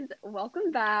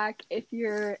welcome back. If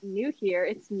you're new here,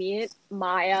 it's me,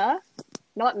 Maya,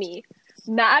 not me,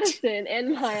 Madison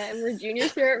and Maya, and we're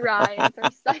juniors here at Rye. It's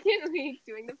our second week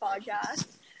doing the podcast,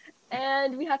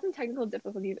 and we had some technical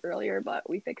difficulties earlier, but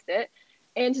we fixed it.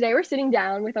 And today we're sitting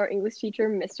down with our English teacher,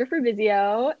 Mr.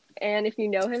 Frabizzio, and if you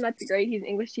know him, that's great. He's an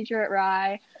English teacher at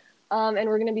Rye. And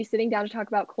we're going to be sitting down to talk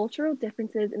about cultural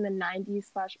differences in the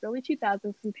 90s/early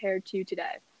 2000s compared to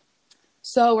today.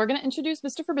 So we're going to introduce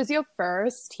Mr. Frabizzio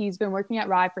first. He's been working at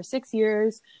Rye for 6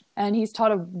 years, and he's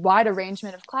taught a wide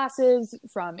arrangement of classes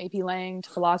from AP Lang to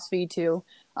philosophy to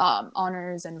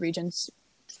honors and Regents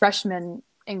freshman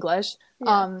English.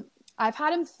 Yeah. I've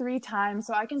had him 3 times,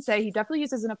 so I can say he definitely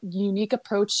uses a unique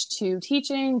approach to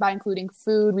teaching by including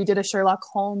food. We did a Sherlock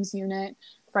Holmes unit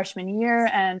freshman year,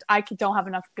 and I don't have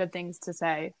enough good things to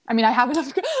say. I mean, I don't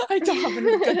have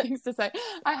enough good things to say.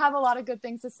 I have a lot of good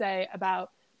things to say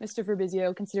about Mr.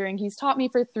 Frabizzio, considering he's taught me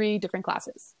for 3 different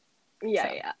classes.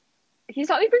 Yeah. He's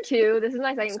taught me for 2. This is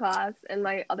my second class, and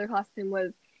my other class with him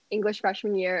was English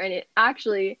freshman year, and it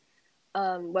actually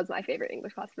was my favorite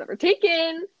English class I've ever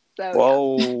taken. So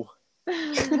whoa.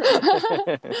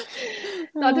 Yeah.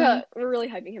 We're really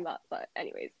hyping him up, but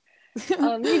anyways.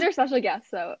 He's our special guest,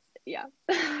 so yeah.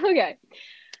 Okay.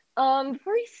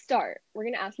 Before we start, we're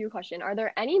going to ask you a question. Are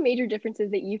there any major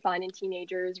differences that you find in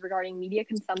teenagers regarding media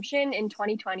consumption in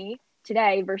 2020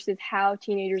 today versus how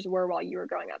teenagers were while you were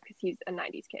growing up? Because he's a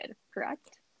 90s kid,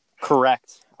 correct?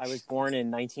 Correct. I was born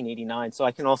in 1989, so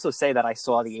I can also say that I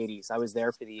saw the 80s. I was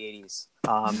there for the 80s.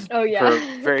 Oh, yeah.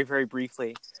 For very, very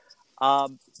briefly.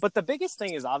 But the biggest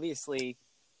thing is obviously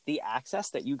the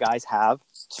access that you guys have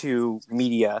to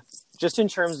media, just in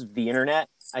terms of the internet.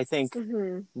 I think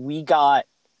we got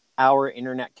our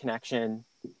internet connection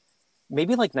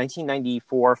maybe like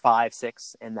 1994, 5,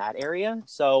 6 in that area.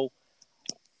 So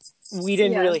we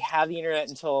didn't really have the internet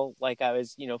until like I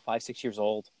was, 5, 6 years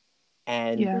old.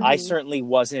 And I certainly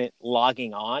wasn't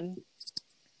logging on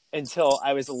until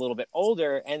I was a little bit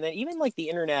older. And then even like the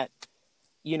internet,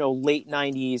 late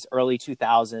 90s, early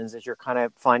 2000s, as you're kind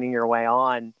of finding your way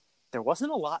on, there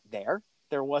wasn't a lot there.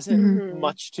 There wasn't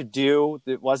much to do.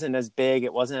 It wasn't as big.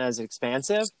 It wasn't as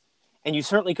expansive. And you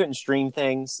certainly couldn't stream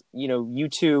things.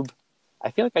 YouTube,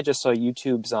 I feel like I just saw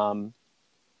YouTube's,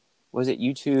 was it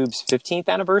YouTube's 15th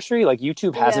anniversary? Like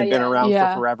YouTube hasn't been around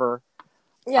for forever.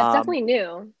 Yeah, it's definitely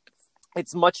new.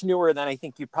 It's much newer than I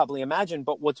think you probably imagine.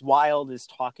 But what's wild is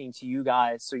talking to you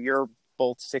guys. So you're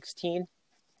both 16.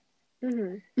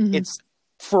 It's,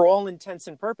 for all intents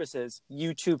and purposes,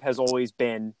 YouTube has always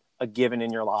been a given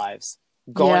in your lives.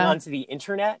 Going onto the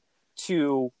internet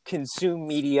to consume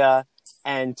media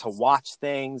and to watch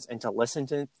things and to listen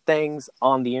to things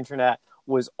on the internet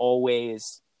was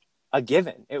always a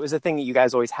given. It was a thing that you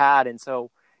guys always had. And so,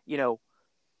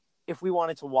 if we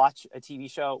wanted to watch a TV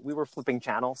show, we were flipping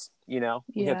channels, we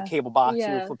had the cable box, we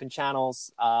were flipping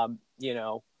channels.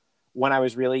 When I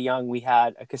was really young, we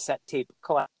had a cassette tape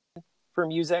collection for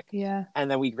music. Yeah.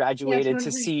 And then we graduated to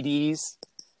CDs,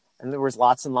 and there was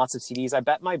lots and lots of CDs. I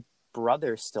bet my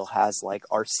brother still has like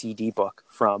our CD book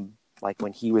from like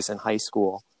when he was in high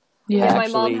school. Yeah, my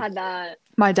mom had that.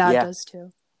 My dad does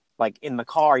too. Like in the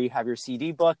car, you have your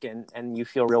CD book and you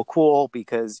feel real cool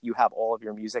because you have all of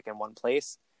your music in one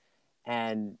place.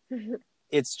 And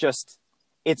it's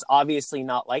obviously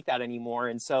not like that anymore.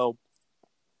 And so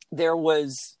there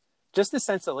was just the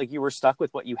sense that like you were stuck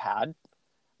with what you had.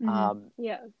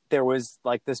 There was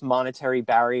like this monetary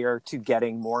barrier to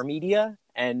getting more media.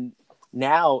 And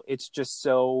now it's just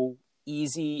so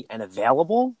easy and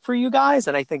available for you guys.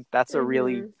 And I think that's a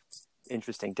really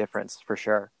interesting difference for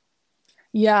sure.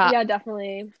 Yeah,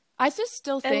 definitely. I just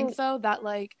still think though that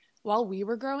like while we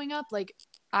were growing up, like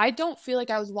I don't feel like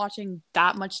I was watching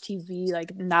that much TV,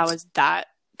 like now is that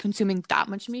consuming that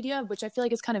much media, which I feel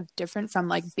like is kind of different from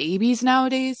like babies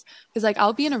nowadays. Because like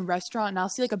I'll be in a restaurant and I'll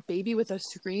see like a baby with a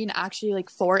screen actually like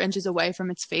 4 inches away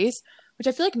from its face, which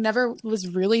I feel like never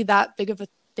was really that big of a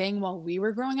thing while we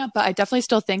were growing up. But I definitely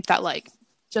still think that like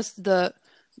just the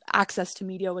access to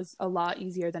media was a lot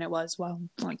easier than it was while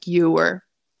like you were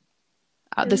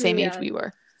at the same age we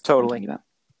were. Totally.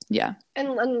 Yeah.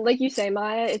 And like you say,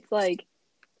 Maya, it's like,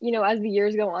 as the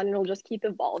years go on, it'll just keep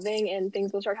evolving and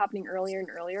things will start happening earlier and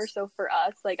earlier. So for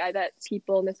us, like I bet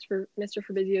people Mr.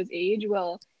 Frabizzio's age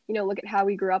will, look at how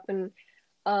we grew up and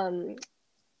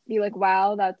be like,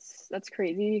 wow, that's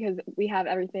crazy because we have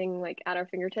everything like at our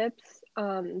fingertips.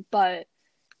 But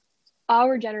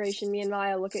our generation, me and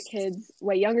Maya, look at kids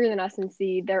way younger than us and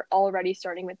see they're already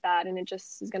starting with that, and it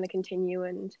just is going to continue,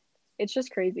 and it's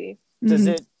just crazy. Does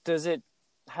it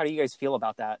how do you guys feel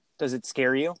about that? Does it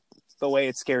scare you the way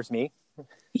it scares me?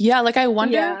 Yeah, like I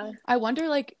wonder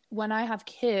like when I have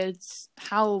kids,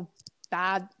 how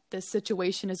bad this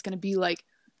situation is going to be. Like,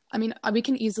 I mean, we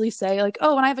can easily say like,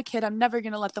 oh, when I have a kid, I'm never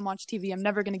going to let them watch TV. I'm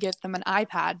never going to get them an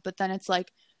iPad. But then it's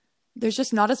like, there's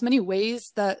just not as many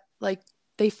ways that like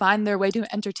they find their way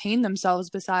to entertain themselves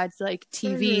besides like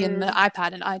TV and the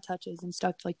iPad and iTouches and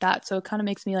stuff like that. So it kind of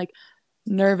makes me like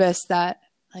nervous that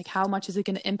like how much is it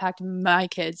going to impact my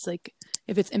kids? Like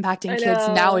if it's impacting kids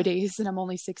nowadays and I'm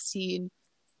only 16.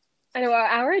 I know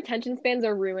our attention spans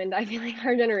are ruined. I feel like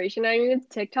our generation. I mean, it's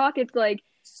TikTok. It's like,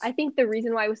 I think the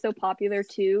reason why it was so popular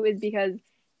too is because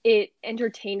it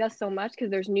entertained us so much because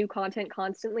there's new content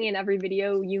constantly, and every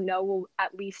video will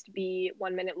at least be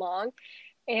 1 minute long,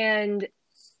 and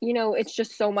it's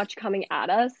just so much coming at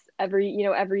us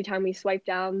every time we swipe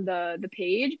down the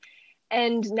page.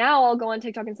 And now I'll go on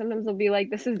TikTok and sometimes I'll be like,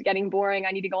 this is getting boring.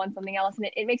 I need to go on something else. And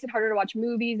it makes it harder to watch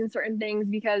movies and certain things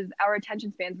because our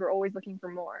attention spans, we're always looking for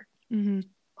more. Mm-hmm.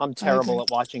 I'm terrible at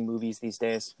watching movies these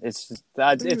days. It's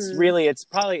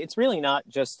really not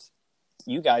just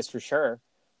you guys for sure.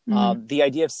 Mm-hmm. The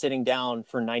idea of sitting down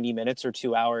for 90 minutes or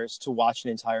 2 hours to watch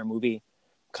an entire movie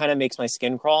kind of makes my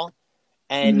skin crawl.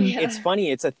 And it's funny.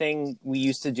 It's a thing we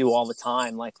used to do all the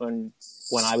time. Like when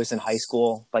I was in high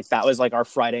school, like that was like our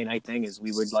Friday night thing is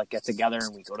we would like get together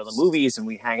and we go to the movies and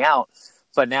we hang out.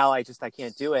 But now I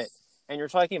can't do it. And you're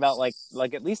talking about like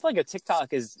at least like a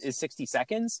TikTok is 60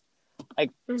 seconds.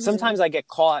 Like sometimes I get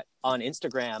caught on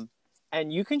Instagram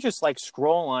and you can just like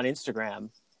scroll on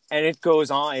Instagram and it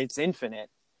goes on, it's infinite.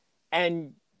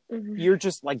 And you're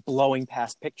just like blowing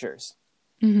past pictures.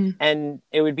 Mm-hmm. And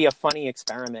it would be a funny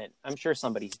experiment. I'm sure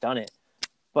somebody's done it,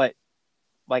 but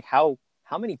like how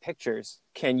many pictures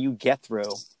can you get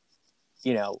through,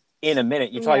 in a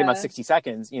minute? You're talking about 60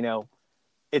 seconds,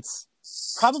 it's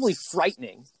probably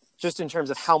frightening just in terms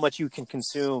of how much you can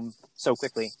consume so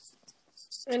quickly.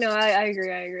 I know. I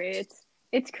agree.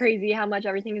 It's crazy how much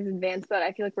everything is advanced, but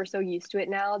I feel like we're so used to it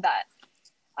now that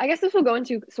I guess this will go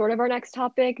into sort of our next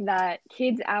topic, that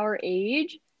kids our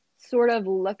age sort of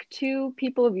look to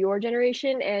people of your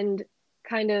generation and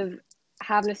kind of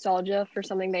have nostalgia for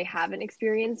something they haven't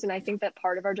experienced. And I think that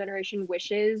part of our generation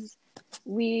wishes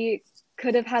we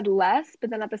could have had less,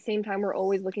 but then at the same time, we're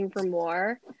always looking for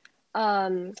more.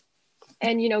 And,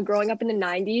 growing up in the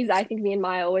 90s, I think me and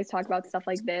Maya always talk about stuff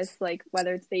like this, like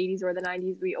whether it's the 80s or the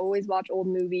 90s, we always watch old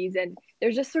movies and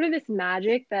there's just sort of this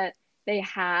magic that they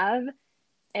have.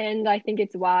 And I think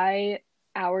it's why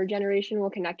our generation will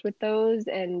connect with those,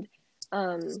 and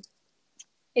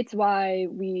it's why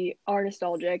we are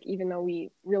nostalgic, even though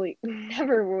we really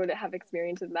never would have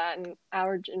experience with that. And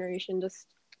our generation, just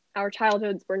our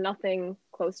childhoods were nothing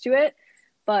close to it.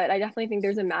 But I definitely think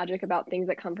there's a magic about things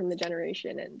that come from the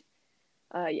generation, and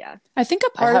I think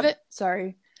a part of it.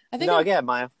 Sorry,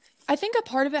 Maya. I think a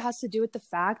part of it has to do with the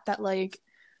fact that, like,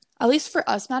 at least for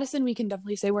us, Madison, we can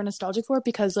definitely say we're nostalgic for it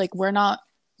because, like, we're not.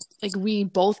 Like, we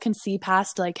both can see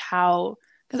past, like, how,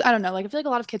 because I don't know, like, I feel like a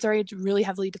lot of kids our age really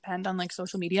heavily depend on, like,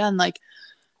 social media and, like,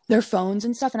 their phones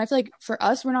and stuff. And I feel like for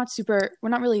us, we're not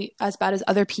really as bad as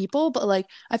other people, but, like,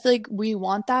 I feel like we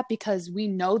want that because we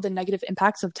know the negative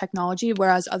impacts of technology,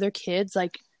 whereas other kids,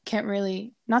 like, can't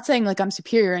really, not saying, like, I'm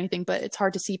superior or anything, but it's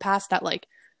hard to see past that, like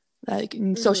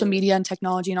social media and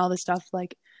technology and all this stuff.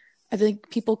 Like, I feel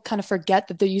like people kind of forget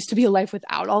that there used to be a life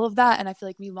without all of that. And I feel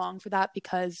like we long for that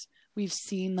because we've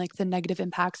seen like the negative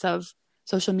impacts of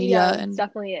social media and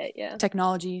definitely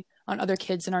technology on other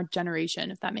kids in our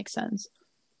generation, if that makes sense.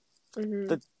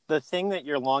 The thing that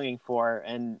you're longing for,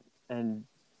 and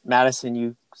Madison,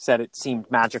 you said it seemed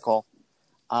magical.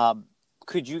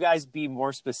 Could you guys be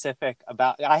more specific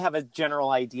about? I have a general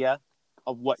idea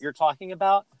of what you're talking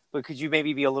about, but could you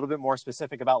maybe be a little bit more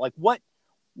specific about like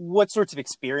what sorts of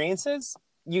experiences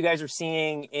you guys are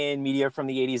seeing in media from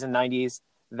the 80s and 90s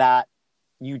that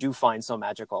you do find so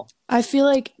magical? I feel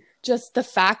like just the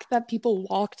fact that people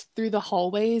walked through the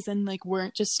hallways and like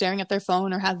weren't just staring at their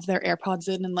phone or had their AirPods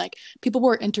in, and like people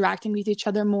were interacting with each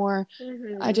other more.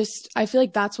 I feel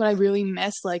like that's what I really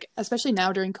miss, like especially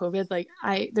now during COVID. Like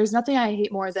there's nothing I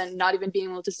hate more than not even being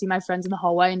able to see my friends in the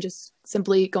hallway and just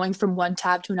simply going from one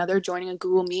tab to another, joining a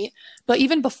Google Meet. But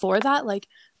even before that, like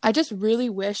I just really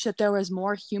wish that there was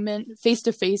more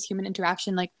face-to-face human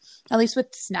interaction, like at least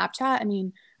with Snapchat. I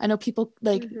mean, I know people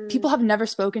people have never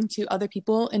spoken to other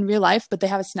people in real life, but they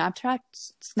have a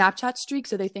Snapchat streak,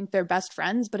 so they think they're best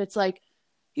friends. But it's like,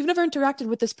 you've never interacted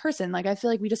with this person. Like, I feel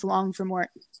like we just long for more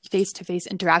face-to-face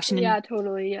interaction. Yeah,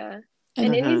 totally. Yeah.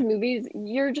 And in these movies,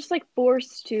 you're just like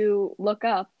forced to look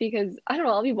up because I don't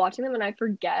know, I'll be watching them and I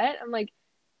forget. I'm like,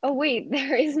 oh wait,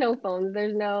 there is no phones,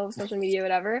 there's no social media,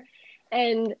 whatever.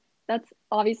 And that's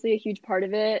obviously a huge part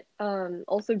of it.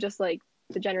 Also just like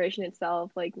the generation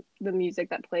itself, like the music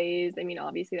that plays. I mean,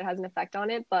 obviously that has an effect on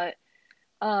it, but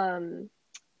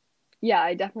yeah,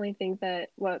 I definitely think that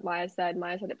what Maya said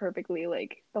it perfectly.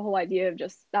 Like the whole idea of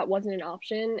just that wasn't an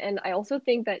option. And I also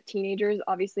think that teenagers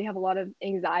obviously have a lot of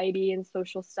anxiety and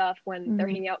social stuff when they're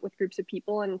hanging out with groups of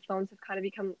people, and phones have kind of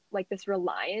become like this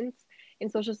reliance in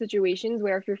social situations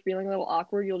where if you're feeling a little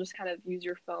awkward, you'll just kind of use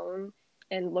your phone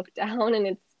and look down, and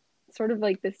it's sort of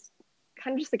like this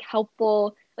kind of just like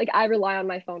helpful, like I rely on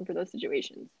my phone for those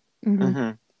situations.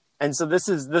 And so this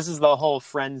is the whole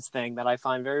friends thing that I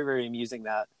find very, very amusing,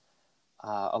 that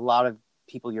a lot of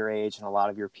people your age and a lot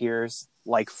of your peers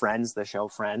like Friends, the show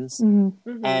Friends.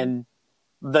 And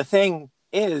the thing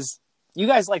is, you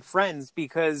guys like Friends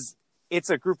because it's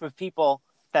a group of people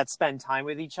that spend time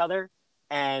with each other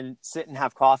and sit and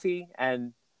have coffee.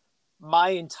 And my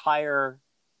entire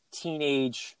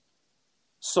teenage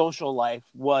social life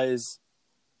was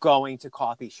going to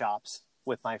coffee shops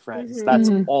with my friends. That's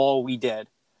all we did.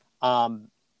 And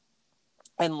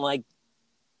like,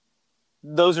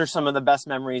 those are some of the best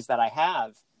memories that I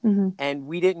have. And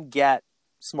we didn't get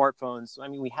smartphones. I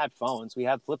mean, we had phones, we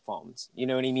had flip phones, you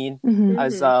know what I mean? I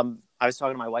was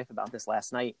talking to my wife about this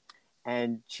last night,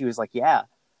 and she was like, yeah,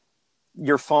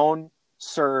 your phone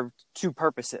served two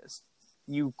purposes.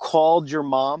 You called your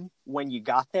mom when you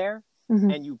got there,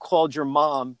 and you called your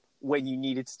mom when you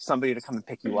needed somebody to come and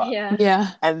pick you up.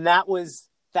 And that was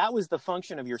the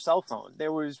function of your cell phone.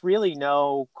 There was really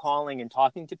no calling and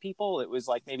talking to people. It was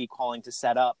like maybe calling to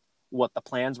set up what the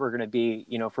plans were going to be,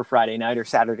 you know, for Friday night or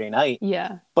Saturday night.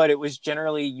 But it was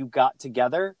generally you got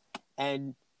together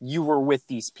and you were with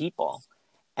these people.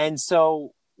 And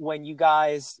so when you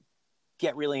guys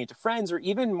get really into Friends, or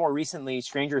even more recently,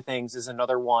 Stranger Things is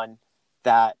another one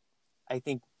that I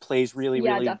think plays really,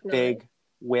 really big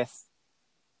with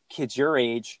kids your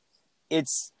age.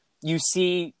 It's, you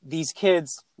see these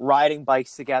kids riding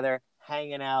bikes together,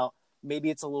 hanging out.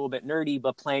 Maybe it's a little bit nerdy,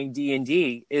 but playing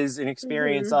D&D is an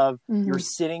experience of you're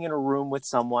sitting in a room with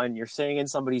someone, you're sitting in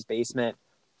somebody's basement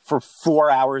for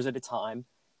 4 hours at a time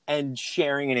and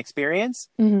sharing an experience.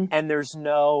 And there's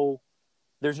no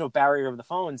barrier of the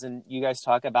phones. And you guys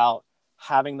talk about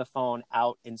having the phone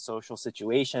out in social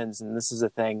situations. And this is a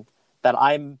thing that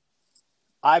I'm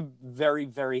very,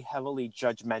 very heavily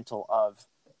judgmental of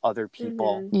other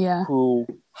people who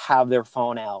have their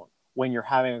phone out when you're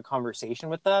having a conversation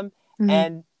with them.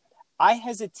 And I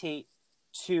hesitate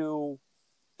to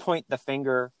point the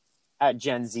finger at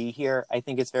Gen Z here. I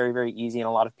think it's very, very easy, and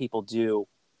a lot of people do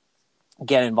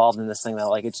get involved in this thing that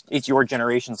like it's your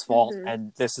generation's fault,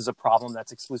 and this is a problem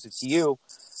that's exclusive to you.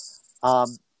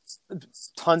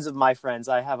 Tons of my friends,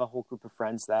 I have a whole group of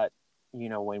friends that, you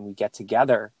know, when we get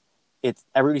together, it's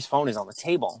everybody's phone is on the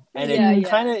table, and it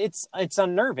kind of it's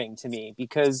unnerving to me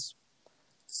because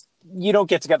you don't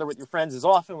get together with your friends as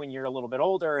often when you're a little bit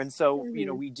older. And so, you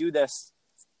know, we do this,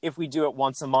 if we do it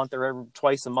once a month or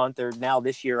twice a month, or now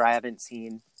this year, I haven't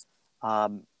seen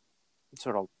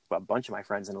sort of a bunch of my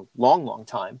friends in a long, long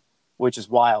time, which is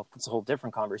wild. It's a whole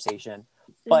different conversation.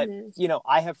 But, you know,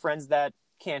 I have friends that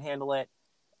can't handle it.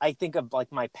 I think of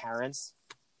like my parents,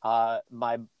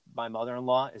 my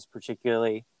mother-in-law is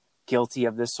particularly guilty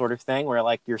of this sort of thing where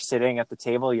like you're sitting at the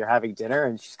table, you're having dinner,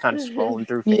 and she's kind of scrolling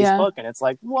through Facebook, and it's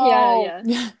like, whoa.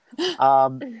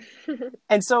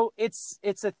 And so it's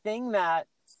a thing that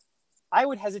I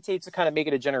would hesitate to kind of make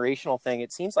it a generational thing.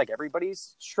 It seems like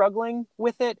everybody's struggling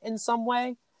with it in some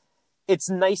way. It's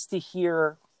nice to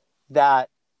hear that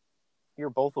you're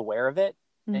both aware of it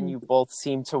and you both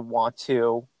seem to want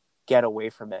to get away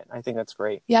from it. I think that's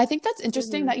great. Yeah, I think that's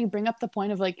interesting that you bring up the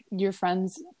point of like your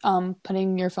friends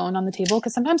putting your phone on the table,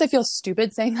 because sometimes I feel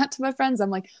stupid saying that to my friends. I'm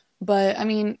like, but I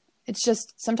mean, it's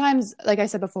just sometimes, like I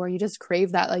said before, you just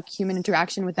crave that like human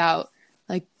interaction without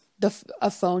like a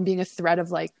phone being a threat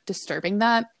of like disturbing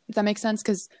that, if that makes sense.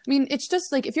 Because I mean, it's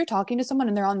just like if you're talking to someone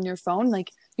and they're on your phone,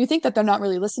 like you think that they're not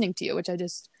really listening to you, which I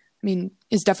mean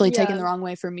is definitely taken the wrong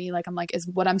way for me. Like I'm like, is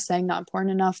what I'm saying not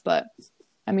important enough? But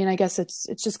I mean, I guess it's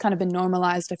just kind of been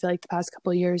normalized, I feel like, the past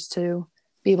couple of years to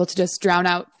be able to just drown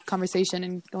out conversation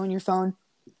and go on your phone.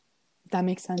 If that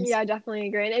makes sense. Yeah, I definitely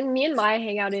agree. And me and Maya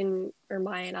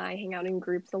Maya and I hang out in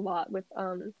groups a lot with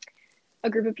a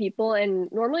group of people.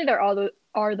 And normally there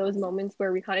are those moments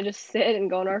where we kind of just sit and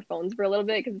go on our phones for a little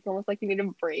bit because it's almost like we need a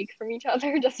break from each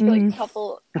other just for like a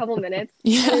couple minutes.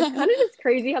 And it's kind of just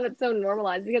crazy how it's so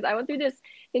normalized, because I went through this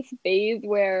phase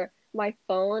where my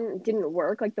phone didn't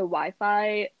work, like the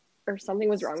Wi-Fi or something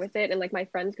was wrong with it, and like my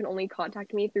friends could only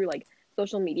contact me through like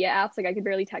social media apps. Like I could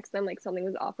barely text them, like something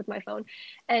was off with my phone.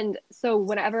 And so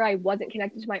whenever I wasn't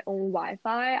connected to my own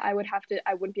Wi-Fi, I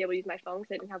wouldn't be able to use my phone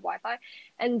because I didn't have Wi-Fi.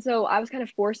 And so I was kind of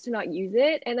forced to not use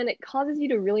it. And then it causes you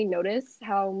to really notice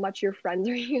how much your friends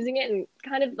are using it, and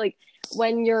kind of like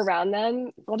when you're around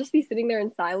them, I'll just be sitting there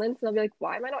in silence and I'll be like,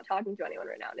 why am I not talking to anyone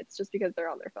right now? And it's just because they're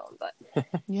on their phone. But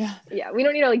yeah, we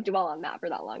don't need to like dwell on that for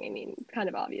that long. I mean, it's kind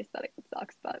of obvious that it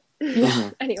sucks, but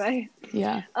anyway.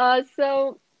 Yeah.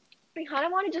 So I kind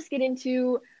of want to just get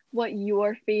into what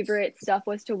your favorite stuff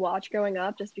was to watch growing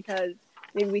up, just because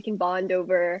maybe we can bond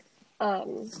over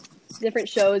different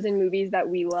shows and movies that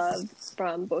we love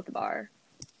from both of our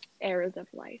eras of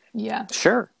life. Yeah.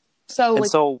 Sure.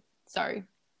 So, Sorry.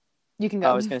 You can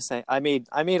go. I was going to say, I made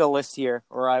a list here,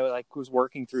 or I was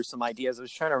working through some ideas. I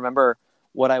was trying to remember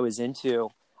what I was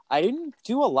into. I didn't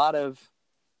do watching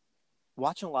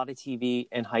a lot of TV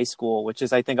in high school, which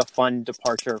is, I think, a fun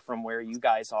departure from where you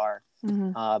guys are.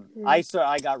 I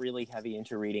got really heavy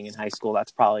into reading in high school.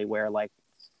 That's probably where like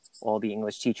all the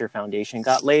English teacher foundation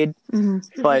got laid.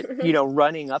 But,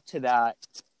 running up to that,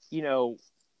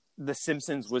 The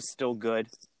Simpsons was still good,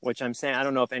 which I'm saying, I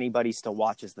don't know if anybody still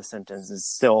watches The Simpsons. It's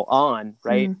still on,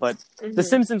 right? But The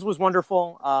Simpsons was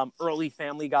wonderful. Early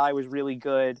Family Guy was really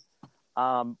good.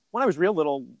 When I was real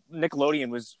little, Nickelodeon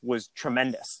was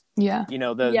tremendous. Yeah.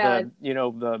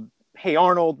 The Hey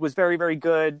Arnold was very, very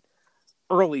good.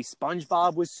 Early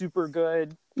SpongeBob was super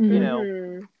good.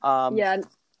 Yeah.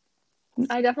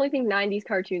 I definitely think 90s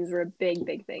cartoons were a big,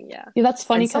 big thing. Yeah. Yeah, that's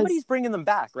funny. And somebody's bringing them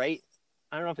back, right?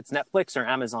 I don't know if it's Netflix or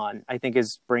Amazon, I think,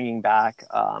 is bringing back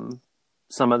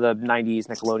some of the 90s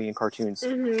Nickelodeon cartoons.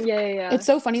 Yeah. It's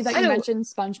so funny that you mentioned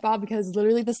SpongeBob, because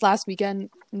literally this last weekend,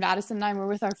 Madison and I were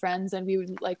with our friends and we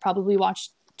would like probably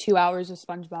watch 2 hours of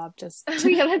SpongeBob just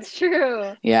yeah, that's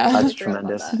true. Yeah. That's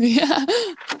tremendous. That. Yeah.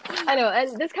 I know.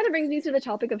 And this kind of brings me to the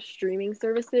topic of streaming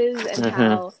services and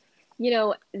how,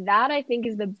 that I think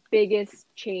is the biggest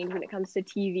change when it comes to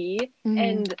TV.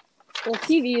 And well,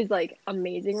 TV is like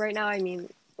amazing right now. I mean,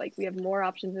 like we have more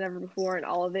options than ever before, and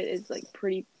all of it is like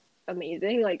pretty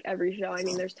amazing. Like every show, I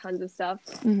mean, there's tons of stuff.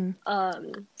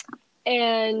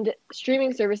 And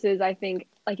streaming services, I think,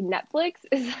 like Netflix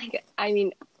is like, I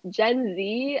mean, Gen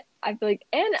Z, I feel like,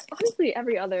 and honestly,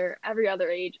 every other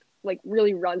age, like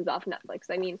really runs off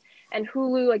Netflix. I mean, and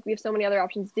Hulu, like we have so many other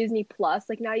options. Disney Plus,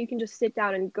 like now you can just sit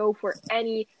down and go for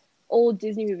any old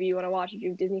Disney movie you want to watch if you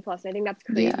have Disney Plus. And I think that's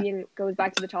crazy and goes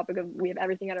back to the topic of we have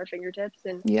everything at our fingertips.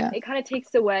 And it kind of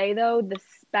takes away, though, the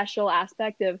special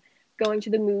aspect of going to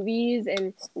the movies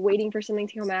and waiting for something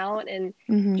to come out and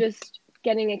just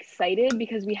getting excited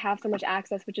because we have so much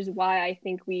access, which is why I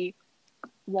think we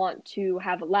want to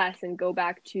have less and go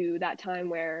back to that time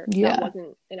where that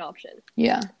wasn't an option.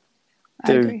 Yeah.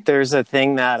 I agree. There's a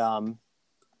thing that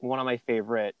one of my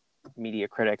favorite media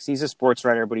critics, he's a sports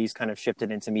writer, but he's kind of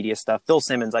shifted into media stuff. Bill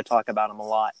Simmons, I talk about him a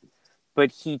lot,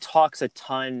 but he talks a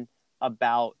ton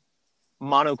about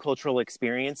monocultural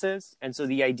experiences. And so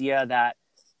the idea that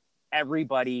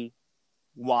everybody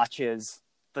watches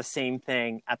the same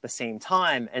thing at the same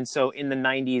time. And so in the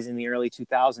 90s, in the early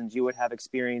 2000s, you would have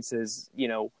experiences,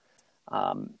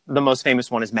 the most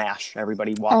famous one is MASH.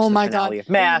 Everybody watched the finale of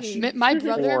MASH. My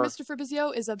brother, Mr.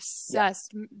 Frabizzio, is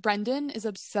obsessed. Brendan is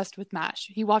obsessed with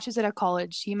MASH. He watches it at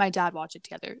college. He and my dad watch it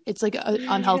together. It's like an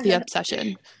unhealthy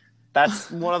obsession.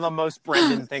 That's one of the most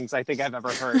Brendan things I think I've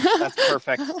ever heard. That's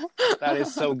perfect. That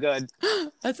is so good.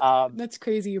 That's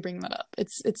crazy you bring that up.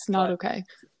 It's not okay.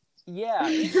 Yeah,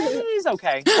 it is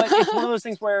okay. But it's one of those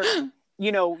things where,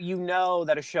 you know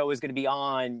that a show is going to be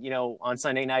on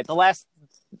Sunday night. The last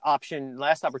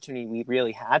opportunity we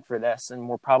really had for this, and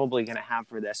we're probably going to have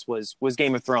for this, was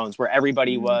Game of Thrones, where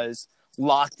everybody was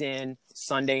locked in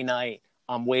Sunday night,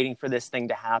 waiting for this thing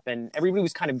to happen. Everybody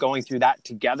was kind of going through that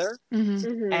together.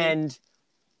 And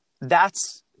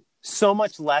that's so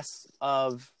much less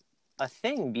of a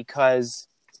thing because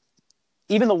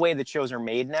even the way that shows are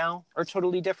made now are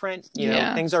totally different. You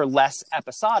know, things are less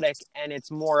episodic and it's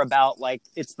more about like,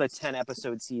 it's the 10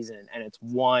 episode season and it's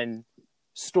one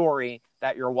story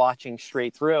that you're watching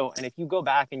straight through. And if you go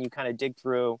back and you kind of dig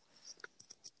through,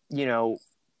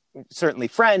 certainly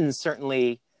Friends,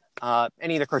 certainly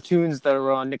any of the cartoons that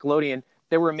were on Nickelodeon,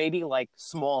 there were maybe like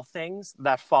small things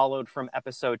that followed from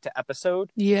episode to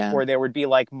episode. Or there would be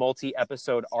like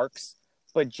multi-episode arcs.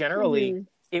 But generally,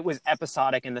 it was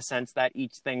episodic in the sense that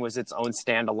each thing was its own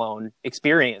standalone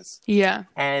experience.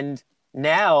 And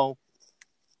now,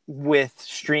 with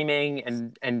streaming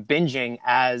and binging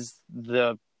as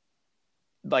the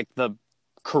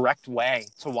correct way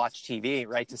to watch TV,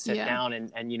 right? To sit down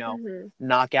and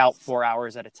knock out 4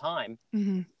 hours at a time.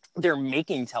 they're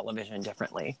making television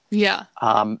differently. Yeah.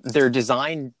 They're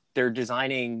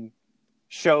designing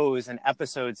shows and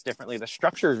episodes differently. The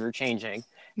structures are changing.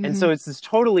 And so it's this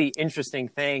totally interesting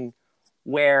thing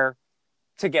where,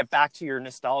 to get back to your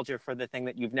nostalgia for the thing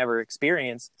that you've never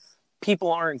experienced,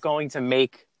 people aren't going to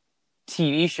make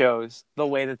TV shows the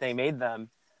way that they made them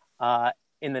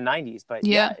in the 90s. But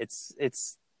yeah,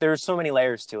 it's there's so many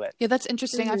layers to it. Yeah, that's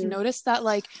interesting. I've noticed that,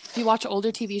 like, if you watch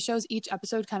older TV shows, each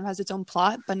episode kind of has its own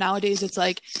plot, but nowadays it's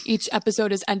like each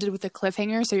episode is ended with a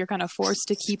cliffhanger, so you're kind of forced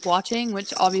to keep watching,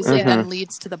 which obviously then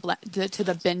leads to the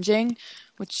binging,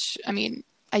 which, I mean,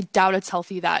 I doubt it's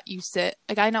healthy that you sit,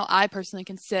 like, I know I personally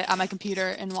can sit at my computer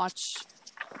and watch,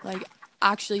 like,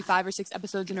 actually 5 or 6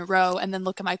 episodes in a row and then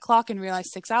look at my clock and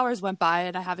realize 6 hours went by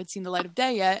and I haven't seen the light of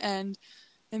day yet. And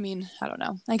I mean, I don't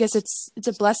know. I guess it's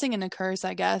a blessing and a curse,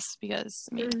 I guess, because,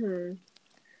 I mean,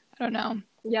 I don't know.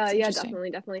 Yeah,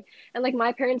 definitely. And, like,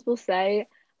 my parents will say,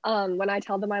 when I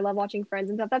tell them I love watching Friends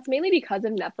and stuff, that's mainly because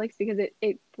of Netflix, because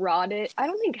it brought it. I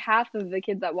don't think half of the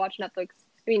kids that watch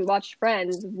watch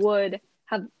Friends would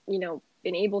have,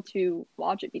 been able to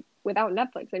watch it without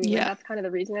Netflix. I mean, that's kind of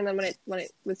the reason. And then when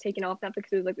it was taken off Netflix,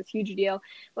 it was like this huge deal.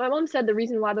 But my mom said the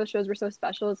reason why those shows were so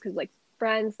special is because, like,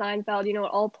 Friends, Seinfeld, it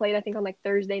all played, I think, on like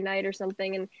Thursday night or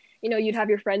something. And, you'd have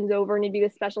your friends over and it'd be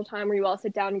this special time where you all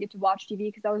sit down and get to watch TV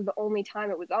because that was the only time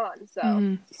it was on. So,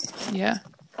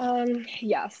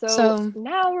 So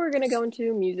now we're going to go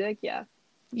into music. Yeah.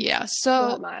 Yeah. So, go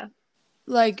ahead, Maya.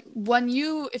 Like,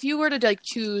 if you were to, like,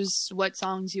 choose what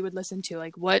songs you would listen to,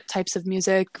 like, what types of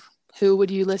music, who would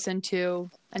you listen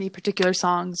to, any particular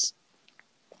songs?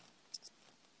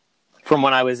 From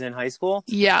when I was in high school?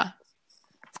 Yeah.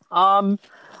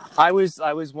 I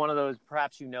was one of those,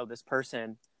 perhaps this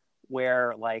person,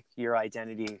 where, like, your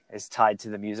identity is tied to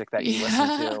the music that you listen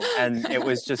to. And it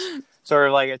was just sort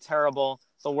of like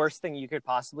the worst thing you could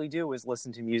possibly do was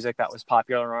listen to music that was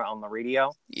popular on the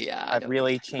radio. Yeah. I've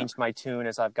really changed my tune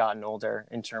as I've gotten older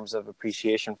in terms of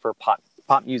appreciation for pop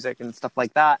music and stuff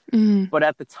like that. But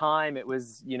at the time, it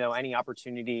was, any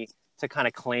opportunity to kind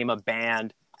of claim a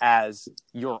band as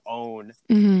your own,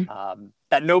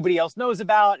 that nobody else knows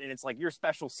about, and it's like your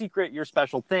special secret, your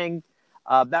special thing.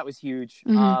 That was huge.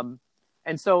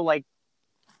 And so, like,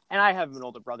 and I have an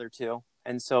older brother too,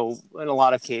 and so in a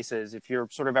lot of cases, if you're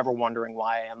sort of ever wondering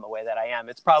why I am the way that I am,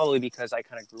 it's probably because I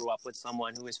kind of grew up with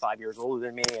someone who was 5 years older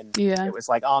than me, and it was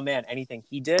like, oh man, anything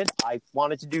he did, I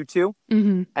wanted to do too.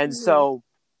 And so,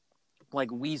 like,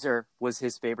 Weezer was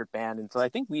his favorite band, and so I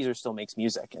think Weezer still makes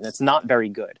music, and it's not very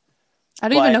good. I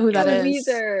don't even know who that is.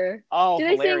 Weezer. Oh,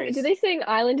 do they sing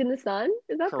 "Island in the Sun"?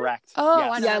 Is that correct? Oh,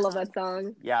 yes. I love that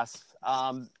song. Yes.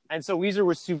 And so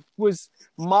Weezer was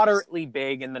moderately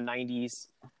big in the 90s.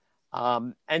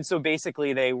 And so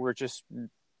basically they were just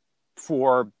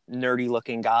 4 nerdy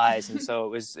looking guys. And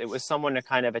so it was someone to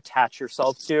kind of attach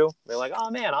yourself to. They're like, oh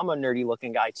man, I'm a nerdy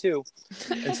looking guy too.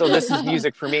 And so this is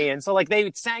music for me. And so, like,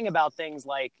 they sang about things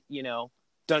like,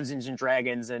 Dungeons and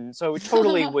Dragons. And so it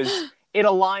totally it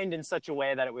aligned in such a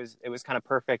way that it was kind of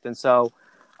perfect. And so,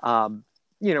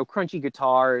 crunchy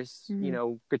guitars,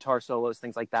 guitar solos,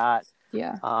 things like that.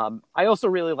 Yeah. I also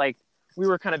really we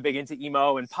were kind of big into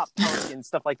emo and pop punk and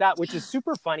stuff like that, which is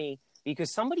super funny because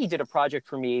somebody did a project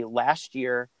for me last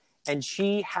year and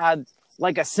she had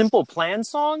like a Simple Plan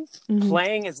song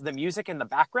playing as the music in the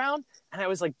background. And I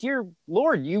was like, dear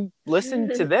Lord, you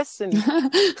listened to this? And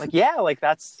like, yeah, like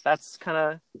that's kind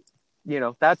of,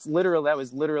 that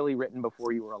was literally written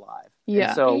before you were alive. Yeah.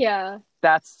 And so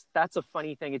that's a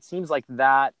funny thing. It seems like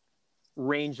that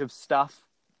range of stuff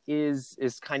is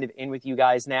kind of in with you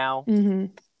guys now.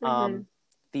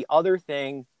 The other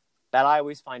thing that I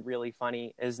always find really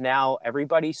funny is now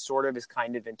everybody sort of is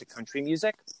kind of into country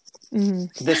music.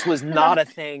 This was not a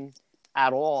thing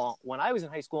at all when I was in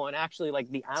high school, and actually, like,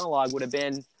 the analog would have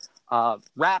been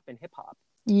rap and hip hop.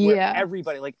 Yeah,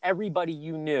 everybody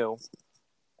you knew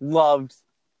loved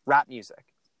rap music.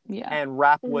 Yeah, and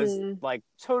rap was like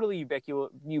totally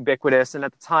ubiquitous, and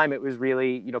at the time it was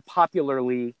really,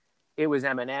 popularly, it was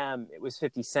Eminem, it was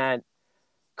 50 Cent.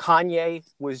 Kanye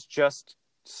was just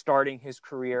starting his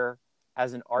career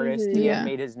as an artist. He had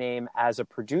made his name as a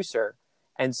producer.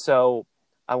 And so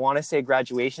I want to say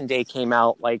Graduation Day came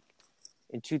out like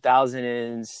in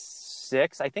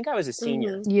 2006. I think I was a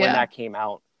senior when that came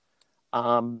out.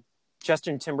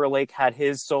 Justin Timberlake had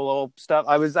his solo stuff.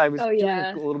 I was doing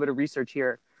a little bit of research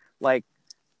here. Like,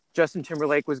 Justin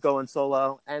Timberlake was going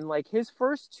solo, and like his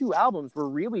first 2 albums were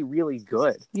really, really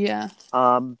good. Yeah.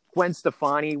 Gwen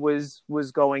Stefani was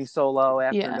going solo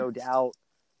after No Doubt.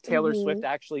 Taylor Swift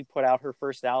actually put out her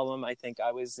first album. I think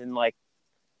I was in like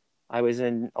I was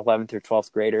in 11th or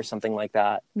 12th grade or something like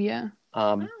that. Yeah.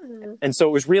 And so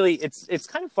it was really, it's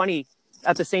kind of funny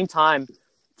at the same time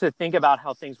to think about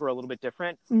how things were a little bit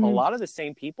different. Mm-hmm. A lot of the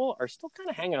same people are still kind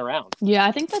of hanging around. Yeah,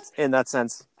 I think that's in that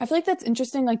sense. I feel like that's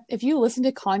interesting. Like if you listen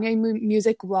to Kanye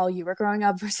music while you were growing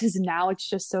up versus now, it's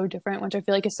just so different, which I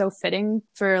feel like is so fitting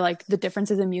for like the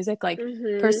differences in music. Like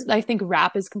I think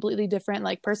rap is completely different.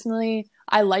 Like personally,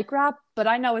 I like rap, but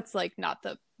I know it's like not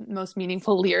the most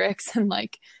meaningful lyrics and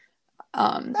like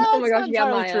oh my gosh, yeah,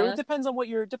 Maya. True. It depends on what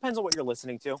you're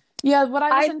listening to. Yeah, what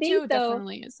I listen think, to though,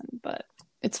 definitely isn't, but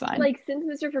it's fine. Like since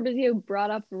Mr. Frabizzio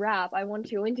brought up rap, I want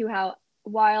to go into how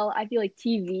while I feel like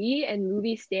TV and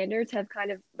movie standards have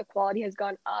kind of the quality has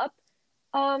gone up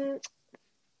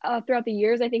throughout the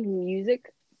years, I think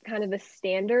music, kind of the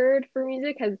standard for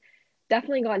music has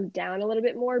definitely gone down a little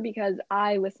bit more because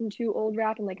I listen to old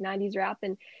rap and like 90s rap,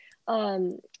 and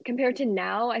compared to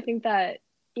now, I think that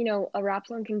a rap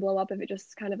song can blow up if it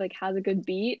just kind of like has a good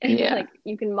beat and like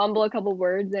you can mumble a couple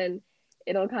words and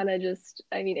it'll kind of just,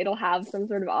 I mean, it'll have some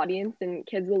sort of audience and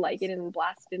kids will like it and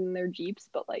blast it in their Jeeps.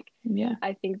 But like,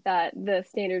 I think that the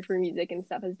standard for music and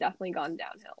stuff has definitely gone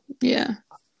downhill. Yeah.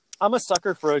 I'm a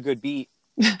sucker for a good beat.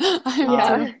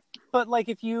 But like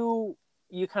if you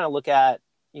kind of look at,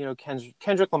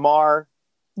 Kendrick Lamar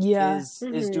is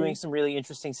doing some really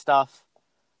interesting stuff.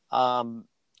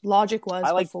 Logic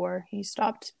was before he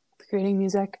stopped creating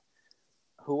music.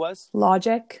 Who was?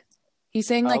 Logic. He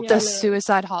sang like the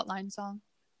Suicide Hotline song.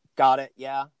 Got it.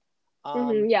 Yeah.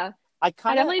 Yeah.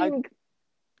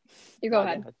 You go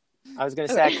ahead. I was gonna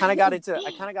say I kind of got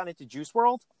into Juice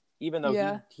WRLD, even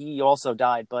though he also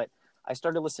died. But I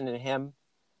started listening to him.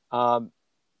 I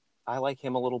like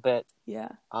him a little bit. Yeah.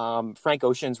 Frank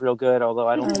Ocean's real good, although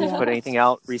I don't think he's put anything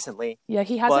out recently. Yeah,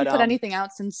 he hasn't put anything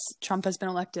out since Trump has been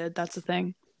elected. That's the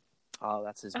thing. Oh,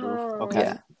 that's his move. Okay.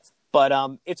 Yeah. But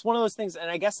it's one of those things, and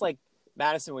I guess like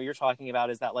Madison, what you're talking about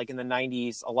is that like in the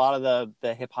 90s, a lot of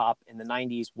the hip hop in the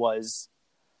 90s was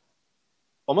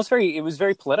it was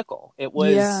very political. It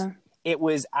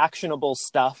was actionable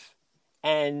stuff.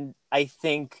 And I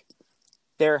think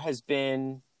there has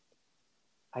been,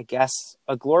 I guess,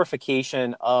 a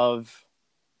glorification of,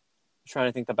 I'm trying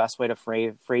to think the best way to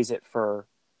phrase it for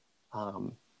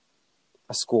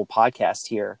a school podcast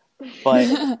here,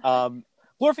 but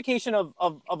glorification of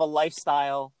a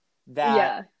lifestyle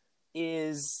that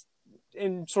is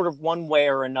in sort of one way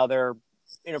or another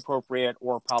inappropriate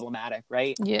or problematic,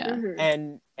 right? Yeah.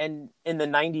 And in the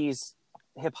 90s,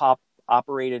 hip hop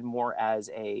operated more as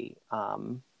a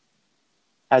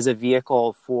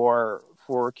vehicle for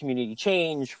community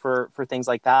change, for things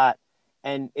like that,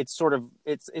 and it's sort of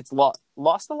it's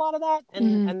lost a lot of that,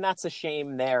 and that's a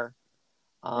shame there.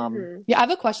 Yeah, I have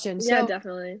a question. So, yeah,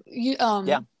 definitely.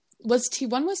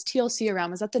 When was TLC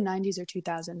around? Was that the 90s or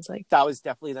 2000s? Like that was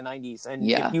definitely the 90s. And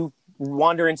if you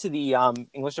wander into the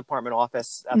English department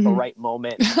office at the right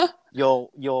moment,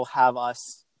 you'll have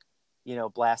us,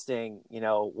 blasting,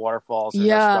 Waterfalls or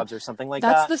Scrubs or something like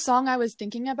that. That's the song I was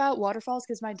thinking about, Waterfalls,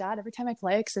 because my dad, every time I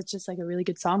play it, because it's just like a really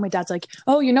good song, my dad's like,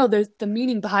 oh, there's the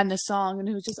meaning behind this song, and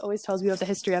he just always tells me about the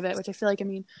history of it, which I feel like, I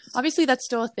mean, obviously that's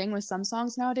still a thing with some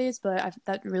songs nowadays, but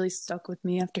that really stuck with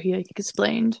me after he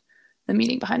explained the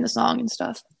meaning behind the song and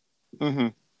stuff.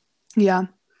 Yeah,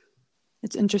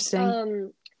 it's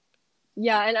interesting.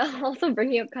 Yeah, and I'm also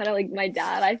bringing up kind of like my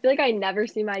dad. I feel like I never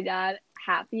see my dad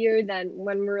happier than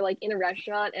when we're like in a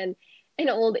restaurant and an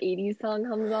old 80s song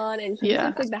comes on and he's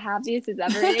just like the happiest he's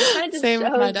ever. And it kind of just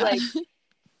shows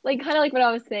like kind of like what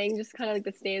I was saying, just kind of like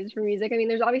the standards for music. I mean,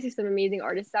 there's obviously some amazing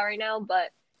artists out right now,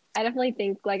 but I definitely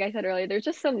think, like I said earlier, there's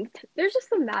just some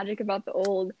magic about the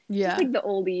old, just like the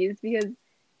oldies, because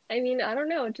I mean, I don't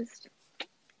know, there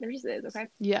just is. Okay.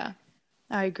 Yeah,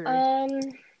 I agree.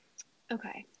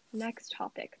 Okay, next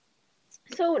topic.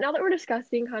 So now that we're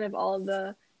discussing kind of all of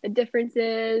the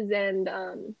differences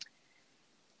and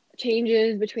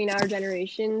changes between our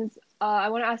generations, I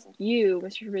want to ask you,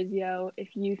 Mr. Frabizzio,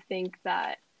 if you think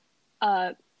that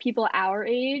people our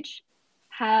age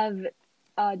have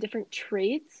different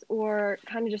traits or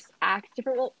kind of just act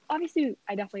different. Well, obviously,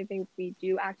 I definitely think we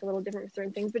do act a little different with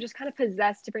certain things, but just kind of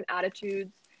possess different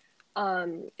attitudes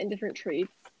and different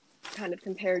traits kind of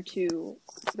compared to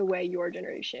the way your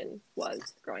generation was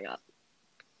growing up.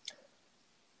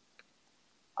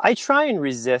 I try and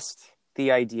resist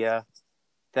the idea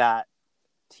that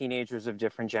teenagers of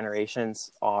different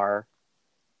generations are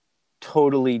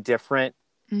totally different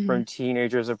from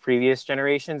teenagers of previous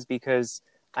generations, because,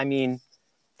 I mean,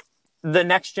 the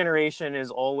next generation is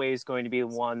always going to be the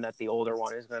one that the older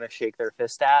one is going to shake their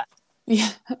fist at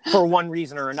for one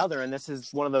reason or another. And this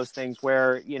is one of those things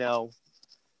where,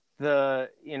 the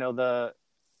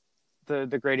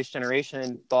greatest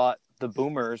generation thought the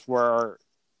boomers were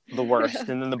the worst,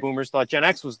 and then the boomers thought Gen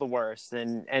X was the worst,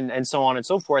 and so on and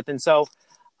so forth. And so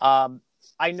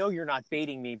I know you're not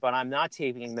baiting me, but I'm not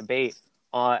taking the bait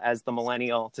as the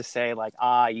millennial to say like,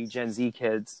 you Gen Z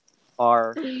kids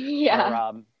are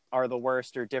the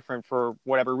worst or different for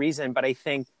whatever reason. But I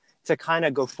think to kind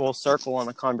of go full circle on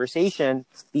the conversation,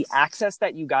 the access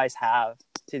that you guys have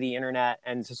to the internet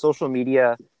and to social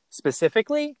media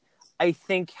specifically, I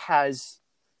think has,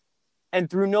 and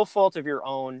through no fault of your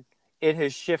own, it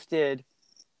has shifted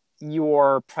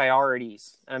your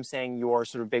priorities. And I'm saying your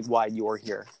sort of big wide your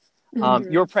here.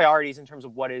 Your priorities in terms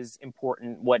of what is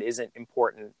important, what isn't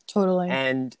important. Totally.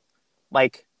 And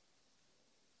like,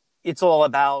 it's all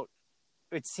about,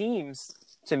 it seems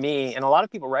to me, and a lot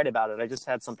of people write about it. I just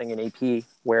had something in AP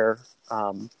where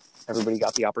everybody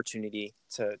got the opportunity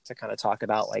to kind of talk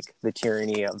about like the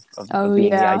tyranny of being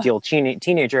the ideal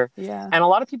teenager. Yeah. And a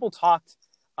lot of people talked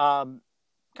kind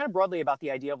of broadly about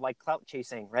the idea of like clout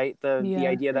chasing, right? The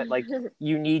idea that like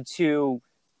you need to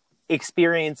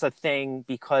experience a thing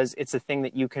because it's a thing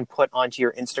that you can put onto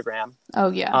your Instagram. Oh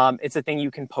yeah. It's a thing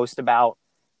you can post about.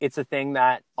 It's a thing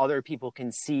that other people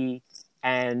can see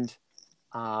and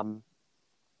kind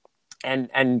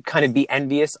of be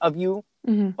envious of you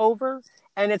over.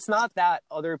 And it's not that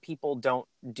other people don't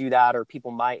do that or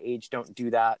people my age don't do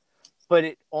that, but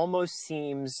it almost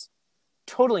seems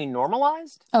totally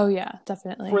normalized. Oh yeah,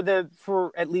 definitely.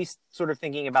 For at least sort of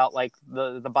thinking about like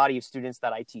the body of students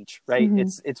that I teach, right?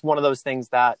 It's one of those things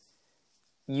that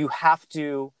you have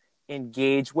to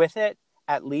engage with it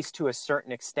at least to a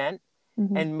certain extent.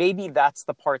 And maybe that's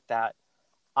the part that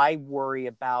I worry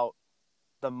about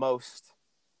the most,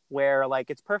 where like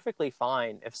it's perfectly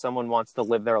fine if someone wants to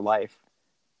live their life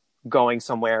going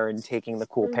somewhere and taking the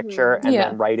cool picture and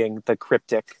then writing the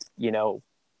cryptic,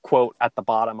 quote at the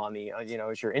bottom on the,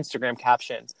 as your Instagram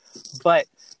caption. But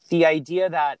the idea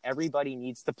that everybody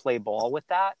needs to play ball with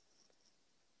that,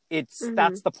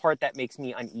 that's the part that makes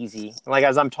me uneasy. Like,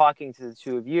 as I'm talking to the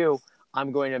two of you,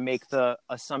 I'm going to make the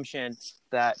assumption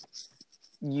that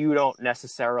you don't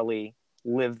necessarily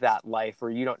live that life or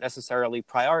you don't necessarily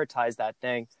prioritize that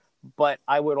thing. But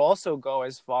I would also go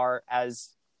as far as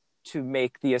to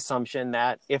make the assumption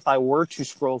that if I were to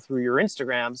scroll through your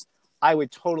Instagrams, I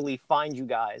would totally find you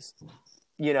guys,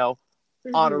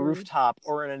 on a rooftop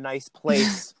or in a nice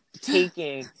place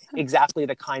taking exactly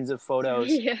the kinds of photos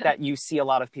that you see a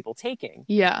lot of people taking.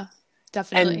 Yeah,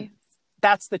 definitely. And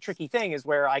that's the tricky thing, is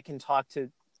where I can talk to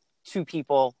two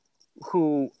people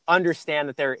who understand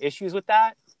that there are issues with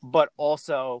that, but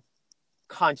also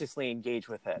consciously engage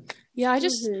with it. Yeah,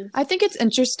 I think it's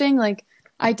interesting. Like,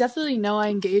 I definitely know I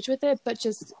engage with it, but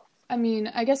just, I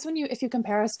mean, I guess if you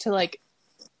compare us to like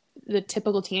the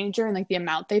typical teenager and like the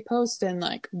amount they post and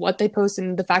like what they post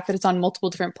and the fact that it's on multiple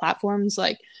different platforms,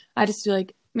 like I just feel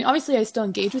like, I mean, obviously I still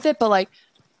engage with it, but like,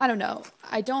 I don't know.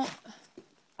 I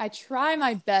try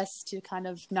my best to kind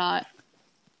of not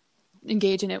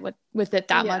engage in it with it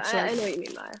that much. Like, I know what you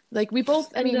mean, Maya. Like we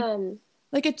both, I mean,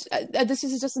 like it's, this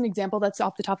is just an example that's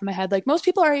off the top of my head. Like most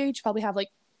people our age probably have like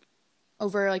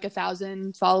over like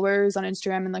 1,000 followers on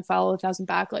Instagram and like follow 1,000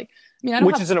 back. Like, I mean,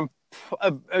 which is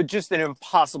just an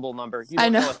impossible number. You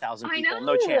don't know 1,000 people,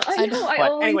 no chance. I know. But I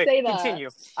always anyway, say that. continue.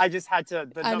 I just had to.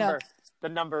 The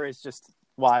number is just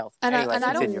wild. And, anyway,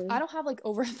 I don't have like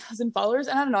over 1,000 followers,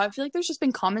 and I don't know. I feel like there's just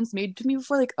been comments made to me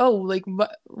before, like, oh, like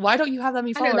why don't you have that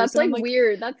many followers? I know, that's like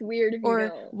weird. That's weird. Or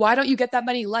why don't you get that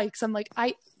many likes? I'm like,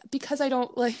 because I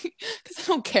don't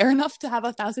care enough to have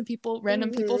 1,000 random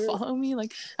people follow me.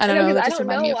 Like, I don't know. I don't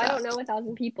know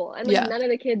 1,000 people, and like none of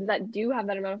the kids that do have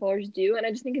that amount of followers do. And I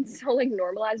just think it's so like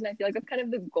normalized, and I feel like that's kind of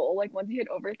the goal. Like once you hit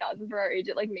over 1,000 for our age,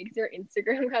 it like makes your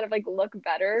Instagram kind of like look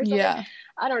better. So, like,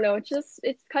 I don't know.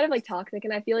 It's kind of like toxic,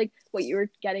 and I feel like what you were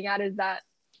getting at is that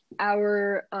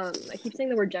our I keep saying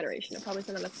the word generation. I've probably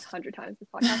said that 100 times this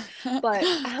podcast, but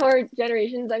our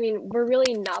generations, I mean, we're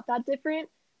really not that different,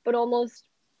 but almost.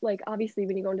 Like, obviously,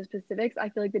 when you go into specifics, I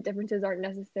feel like the differences aren't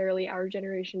necessarily our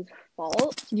generation's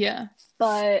fault. Yeah.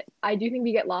 But I do think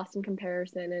we get lost in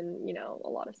comparison and, a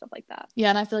lot of stuff like that. Yeah,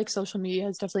 and I feel like social media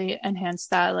has definitely enhanced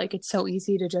that. Like, it's so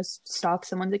easy to just stalk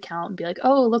someone's account and be like,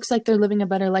 oh, it looks like they're living a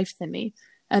better life than me.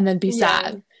 And then be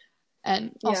sad.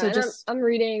 And also and I'm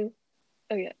reading...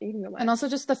 Oh, yeah, you can go back. And also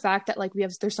just the fact that, like,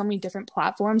 there's so many different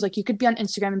platforms. Like, you could be on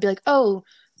Instagram and be like, oh,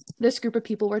 this group of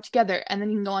people were together. And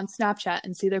then you can go on Snapchat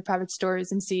and see their private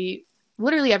stories and see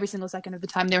literally every single second of the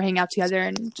time they were hanging out together.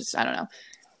 And just, I don't know.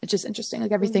 It's just interesting.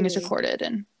 Like, everything is recorded.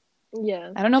 And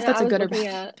yeah. I don't know if that's a good or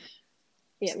bad.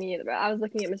 Yeah, me either. But I was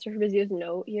looking at Mr. Frabizzio's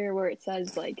note here where it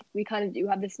says, like, we kind of do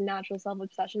have this natural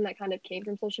self-obsession that kind of came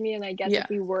from social media. And I guess if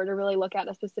we were to really look at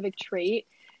a specific trait,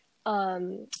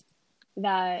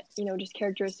 that, you know, just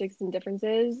characteristics and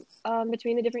differences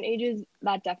between the different ages,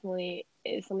 that definitely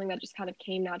is something that just kind of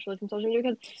came naturally from social media.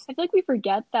 Because I feel like we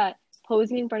forget that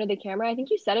posing in front of the camera, I think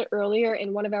you said it earlier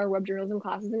in one of our web journalism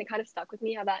classes, and it kind of stuck with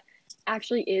me, how that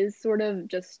actually is sort of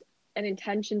just an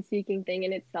attention-seeking thing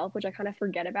in itself, which I kind of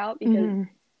forget about. Because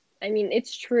I mean,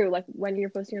 it's true, like, when you're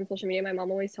posting on social media, my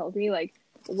mom always tells me, like,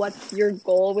 what's your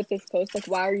goal with this post? Like,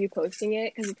 why are you posting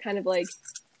it? Because it's kind of like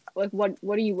what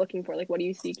are you looking for? Like, what are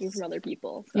you seeking from other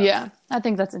people? So. Yeah, I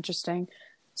think that's interesting.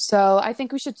 So I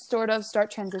think we should sort of start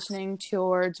transitioning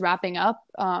towards wrapping up.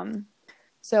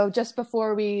 So just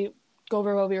before we go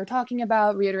over what we were talking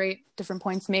about, reiterate different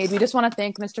points made, we just want to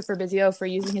thank Mr. Frabizzio for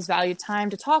using his valued time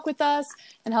to talk with us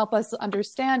and help us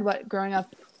understand what growing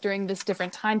up during this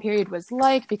different time period was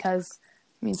like, because,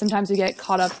 I mean, sometimes we get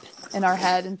caught up in our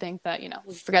head and think that, you know,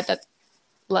 we forget that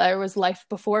there was life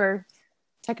before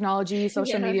technology,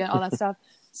 social media, all that stuff.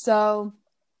 So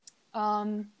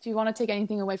if you want to take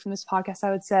anything away from this podcast,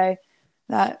 I would say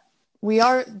that we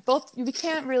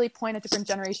can't really point at different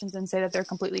generations and say that they're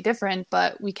completely different,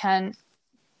 but we can,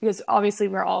 because obviously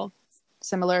we're all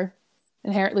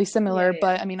inherently similar,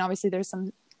 but I mean, obviously there's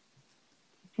some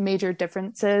major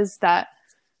differences that,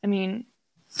 I mean,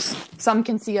 some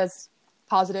can see as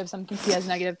positive, some can see as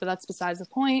negative, but that's besides the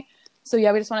point. So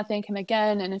yeah, we just want to thank him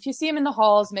again. And if you see him in the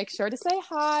halls, make sure to say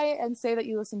hi and say that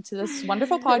you listen to this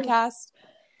wonderful podcast.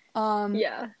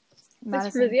 Yeah.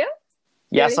 Madison. Mr. Frabizzio?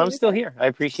 Yes, I'm still here. I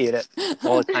appreciate it.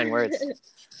 All the kind words.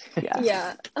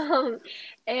 Yeah.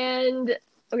 And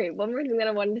okay, one more thing that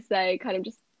I wanted to say, kind of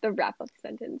just the wrap-up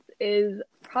sentence, is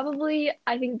probably,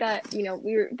 I think that, you know,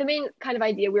 the main kind of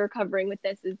idea we were covering with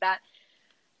this is that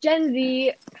Gen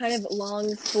Z kind of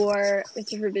longs for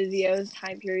Mr. Frabizzio's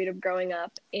time period of growing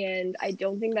up, and I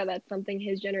don't think that that's something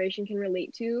his generation can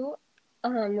relate to,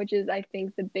 which is, I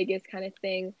think, the biggest kind of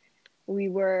thing we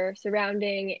were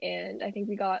surrounding, and I think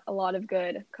we got a lot of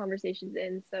good conversations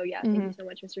in. So yeah, thank you so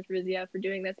much, Mr. Frabizzio, for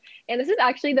doing this. And this is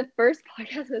actually the first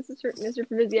podcast Mr.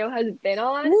 Frabizzio has been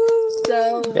on. Woo!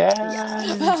 So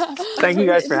yeah. Thank you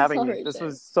guys for having me. This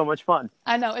was so much fun.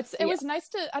 I know it was nice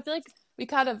to. I feel like we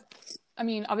kind of. I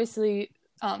mean, obviously,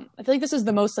 I feel like this is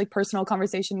the most like personal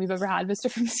conversation we've ever had, Mr.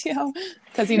 Frabizzio,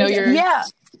 because you know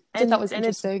that was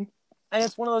interesting. And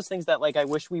it's one of those things that like I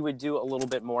wish we would do a little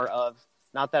bit more of.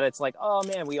 Not that it's like, oh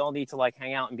man, we all need to like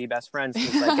hang out and be best friends,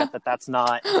 because I get that that's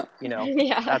not, you know,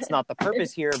 that's not the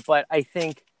purpose here. But I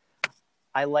think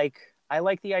I like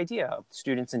the idea of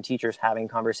students and teachers having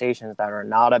conversations that are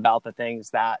not about the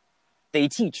things that they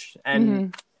teach,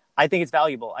 and I think it's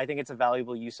valuable. I think it's a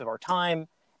valuable use of our time.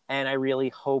 And I really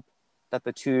hope that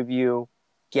the two of you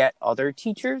get other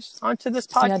teachers onto this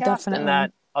podcast, and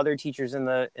that other teachers in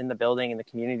the building, in the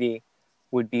community,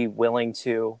 would be willing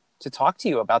to talk to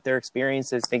you about their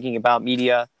experiences thinking about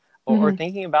media or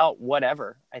thinking about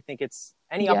whatever. I think it's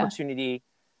any opportunity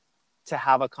to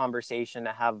have a conversation,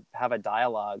 to have a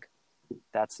dialogue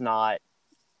that's not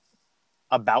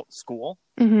about school,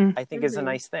 I think is a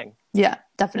nice thing. Yeah,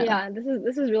 definitely. Yeah,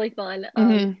 this is really fun.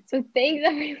 So thanks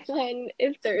everyone,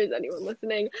 if there is anyone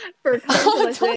listening, for coming to listen.